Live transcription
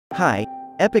Hi,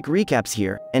 Epic Recaps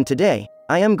here, and today,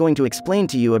 I am going to explain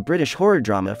to you a British horror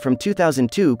drama from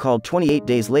 2002 called 28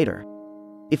 Days Later.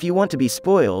 If you want to be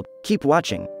spoiled, keep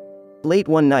watching. Late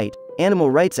one night,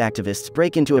 animal rights activists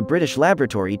break into a British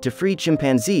laboratory to free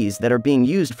chimpanzees that are being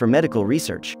used for medical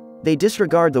research. They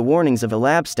disregard the warnings of a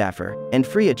lab staffer and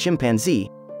free a chimpanzee,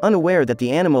 unaware that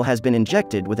the animal has been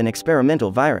injected with an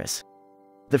experimental virus.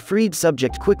 The freed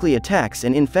subject quickly attacks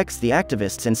and infects the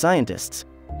activists and scientists.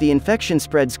 The infection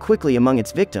spreads quickly among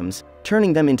its victims,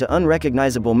 turning them into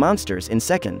unrecognizable monsters in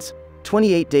seconds.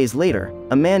 28 days later,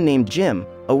 a man named Jim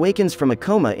awakens from a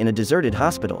coma in a deserted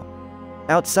hospital.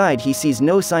 Outside, he sees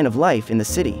no sign of life in the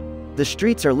city. The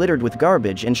streets are littered with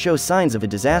garbage and show signs of a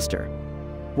disaster.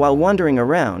 While wandering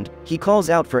around, he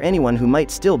calls out for anyone who might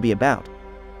still be about.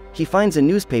 He finds a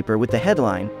newspaper with the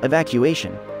headline,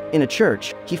 "Evacuation." In a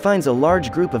church, he finds a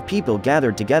large group of people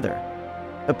gathered together.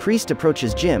 A priest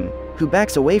approaches Jim, who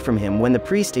backs away from him when the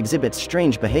priest exhibits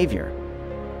strange behavior.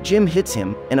 Jim hits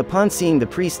him, and upon seeing the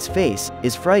priest's face,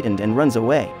 is frightened and runs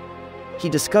away. He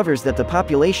discovers that the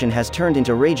population has turned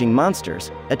into raging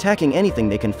monsters, attacking anything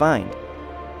they can find.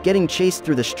 Getting chased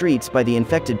through the streets by the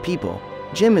infected people,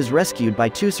 Jim is rescued by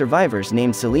two survivors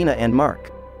named Selena and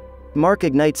Mark. Mark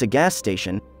ignites a gas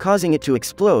station, causing it to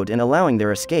explode and allowing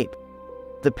their escape.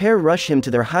 The pair rush him to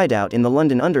their hideout in the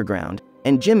London Underground,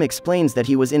 and Jim explains that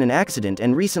he was in an accident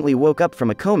and recently woke up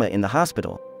from a coma in the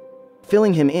hospital.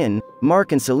 Filling him in,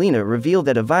 Mark and Selena reveal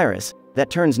that a virus that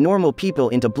turns normal people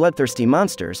into bloodthirsty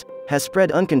monsters has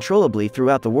spread uncontrollably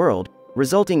throughout the world,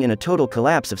 resulting in a total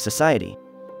collapse of society.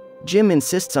 Jim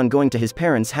insists on going to his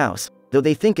parents' house, though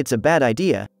they think it's a bad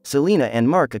idea. Selena and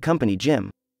Mark accompany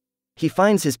Jim. He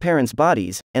finds his parents'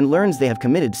 bodies and learns they have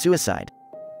committed suicide.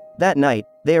 That night,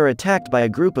 they are attacked by a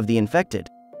group of the infected.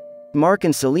 Mark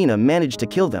and Selena manage to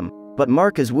kill them, but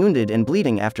Mark is wounded and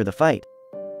bleeding after the fight.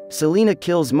 Selena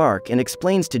kills Mark and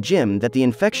explains to Jim that the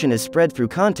infection is spread through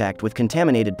contact with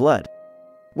contaminated blood.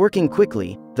 Working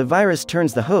quickly, the virus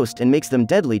turns the host and makes them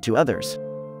deadly to others.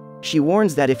 She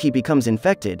warns that if he becomes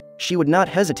infected, she would not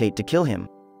hesitate to kill him.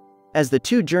 As the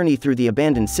two journey through the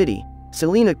abandoned city,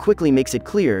 Selena quickly makes it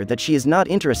clear that she is not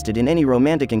interested in any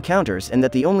romantic encounters and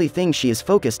that the only thing she is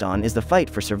focused on is the fight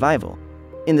for survival.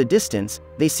 In the distance,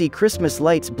 they see Christmas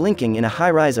lights blinking in a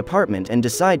high-rise apartment and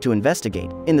decide to investigate.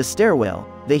 In the stairwell,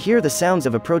 they hear the sounds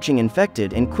of approaching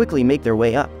infected and quickly make their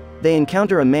way up. They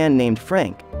encounter a man named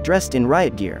Frank, dressed in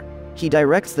riot gear. He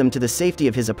directs them to the safety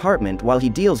of his apartment while he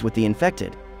deals with the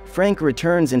infected. Frank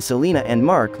returns and Selena and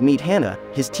Mark meet Hannah,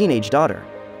 his teenage daughter.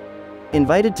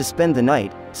 Invited to spend the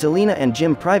night, Selena and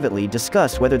Jim privately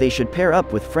discuss whether they should pair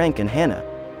up with Frank and Hannah.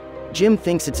 Jim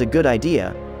thinks it's a good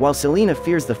idea, while Selena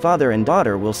fears the father and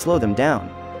daughter will slow them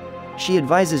down. She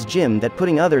advises Jim that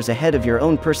putting others ahead of your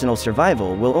own personal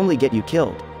survival will only get you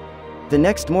killed. The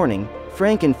next morning,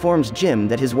 Frank informs Jim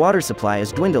that his water supply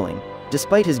is dwindling.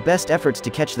 Despite his best efforts to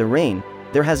catch the rain,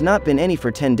 there has not been any for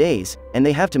 10 days, and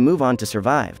they have to move on to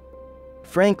survive.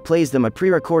 Frank plays them a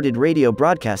pre-recorded radio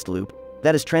broadcast loop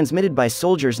that is transmitted by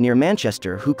soldiers near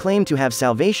Manchester who claim to have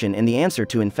salvation and the answer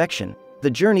to infection. The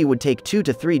journey would take 2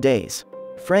 to 3 days.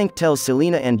 Frank tells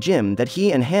Selena and Jim that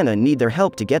he and Hannah need their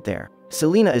help to get there.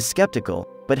 Selena is skeptical,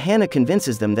 but Hannah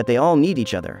convinces them that they all need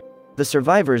each other. The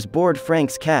survivors board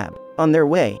Frank's cab. On their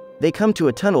way, they come to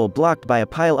a tunnel blocked by a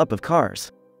pile-up of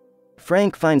cars.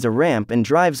 Frank finds a ramp and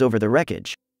drives over the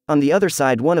wreckage. On the other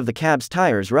side, one of the cab's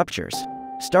tires ruptures.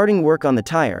 Starting work on the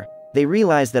tire, they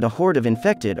realize that a horde of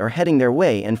infected are heading their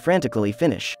way and frantically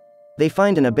finish. They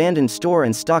find an abandoned store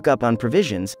and stock up on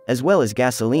provisions, as well as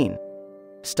gasoline.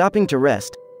 Stopping to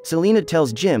rest, Selena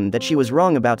tells Jim that she was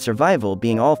wrong about survival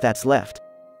being all that's left.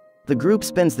 The group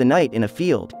spends the night in a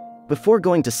field. Before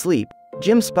going to sleep,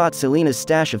 Jim spots Selena's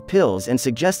stash of pills and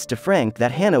suggests to Frank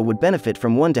that Hannah would benefit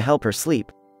from one to help her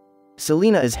sleep.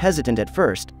 Selena is hesitant at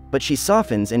first, but she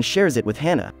softens and shares it with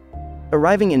Hannah.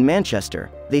 Arriving in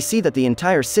Manchester, they see that the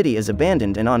entire city is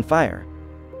abandoned and on fire.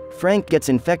 Frank gets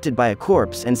infected by a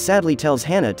corpse and sadly tells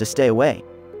Hannah to stay away.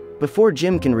 Before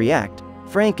Jim can react,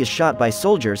 Frank is shot by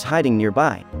soldiers hiding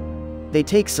nearby. They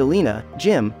take Selena,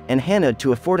 Jim, and Hannah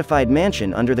to a fortified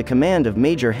mansion under the command of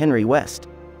Major Henry West.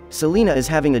 Selena is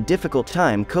having a difficult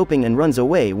time coping and runs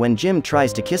away when Jim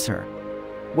tries to kiss her.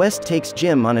 West takes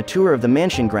Jim on a tour of the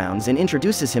mansion grounds and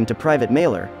introduces him to Private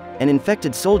Mailer, an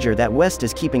infected soldier that West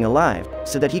is keeping alive,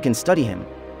 so that he can study him.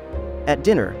 At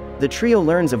dinner, the trio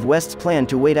learns of West's plan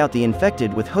to wait out the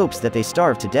infected with hopes that they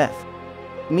starve to death.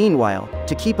 Meanwhile,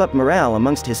 to keep up morale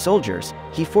amongst his soldiers,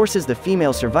 he forces the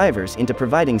female survivors into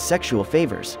providing sexual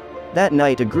favors. That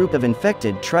night, a group of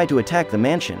infected try to attack the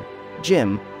mansion.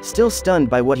 Jim, still stunned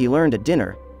by what he learned at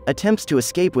dinner, attempts to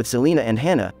escape with Selena and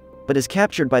Hannah, but is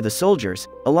captured by the soldiers,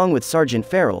 along with Sergeant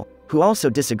Farrell, who also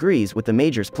disagrees with the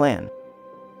Major's plan.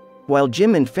 While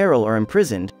Jim and Farrell are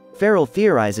imprisoned, Farrell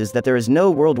theorizes that there is no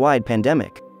worldwide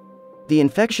pandemic. The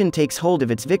infection takes hold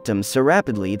of its victims so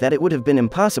rapidly that it would have been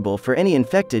impossible for any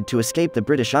infected to escape the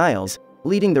British Isles,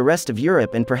 leading the rest of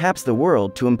Europe and perhaps the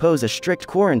world to impose a strict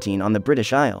quarantine on the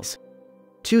British Isles.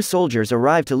 2 soldiers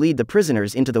arrive to lead the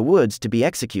prisoners into the woods to be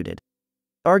executed.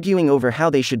 Arguing over how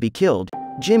they should be killed,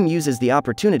 Jim uses the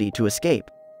opportunity to escape.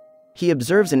 He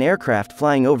observes an aircraft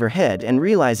flying overhead and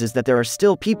realizes that there are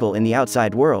still people in the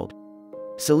outside world.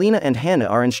 Selina and Hannah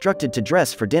are instructed to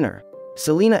dress for dinner.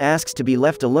 Selina asks to be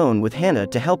left alone with Hannah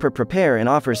to help her prepare and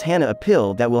offers Hannah a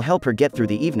pill that will help her get through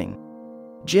the evening.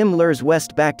 Jim lures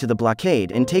West back to the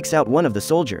blockade and takes out one of the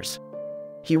soldiers.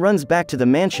 He runs back to the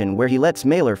mansion where he lets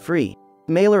Mailer free.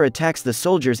 Mailer attacks the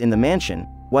soldiers in the mansion,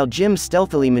 while Jim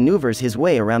stealthily maneuvers his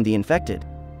way around the infected.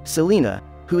 Selina,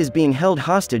 who is being held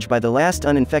hostage by the last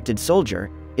uninfected soldier,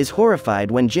 is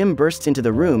horrified when Jim bursts into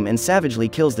the room and savagely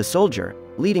kills the soldier,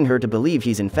 leading her to believe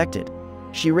he's infected.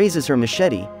 She raises her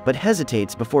machete, but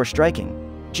hesitates before striking.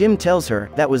 Jim tells her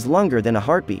that was longer than a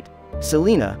heartbeat.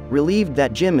 Selina, relieved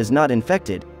that Jim is not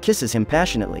infected, kisses him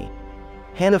passionately.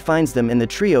 Hannah finds them and the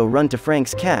trio run to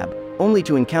Frank's cab, only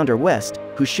to encounter West,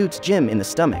 who shoots Jim in the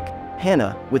stomach.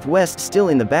 Hannah, with West still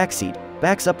in the backseat,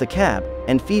 backs up the cab,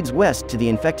 and feeds West to the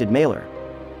infected Mailer.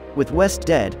 With West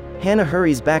dead, Hannah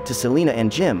hurries back to Selina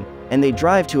and Jim, and they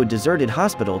drive to a deserted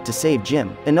hospital to save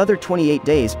Jim. Another 28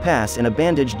 days pass and a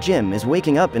bandaged Jim is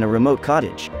waking up in a remote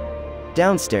cottage.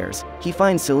 Downstairs, he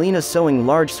finds Selina sewing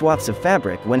large swaths of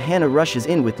fabric when Hannah rushes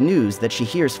in with news that she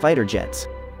hears fighter jets.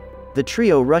 The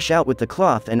trio rush out with the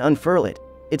cloth and unfurl it.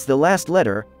 It's the last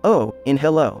letter, O, in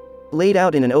hello. Laid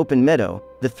out in an open meadow,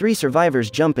 the 3 survivors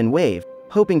jump and wave,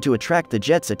 hoping to attract the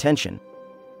jet's attention.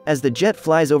 As the jet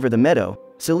flies over the meadow,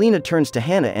 Selina turns to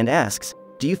Hannah and asks,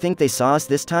 "Do you think they saw us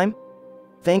this time?"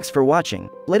 Thanks for watching.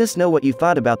 Let us know what you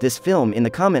thought about this film in the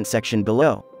comment section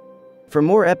below. For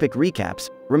more epic recaps,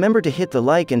 remember to hit the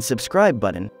like and subscribe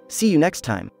button. See you next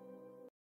time.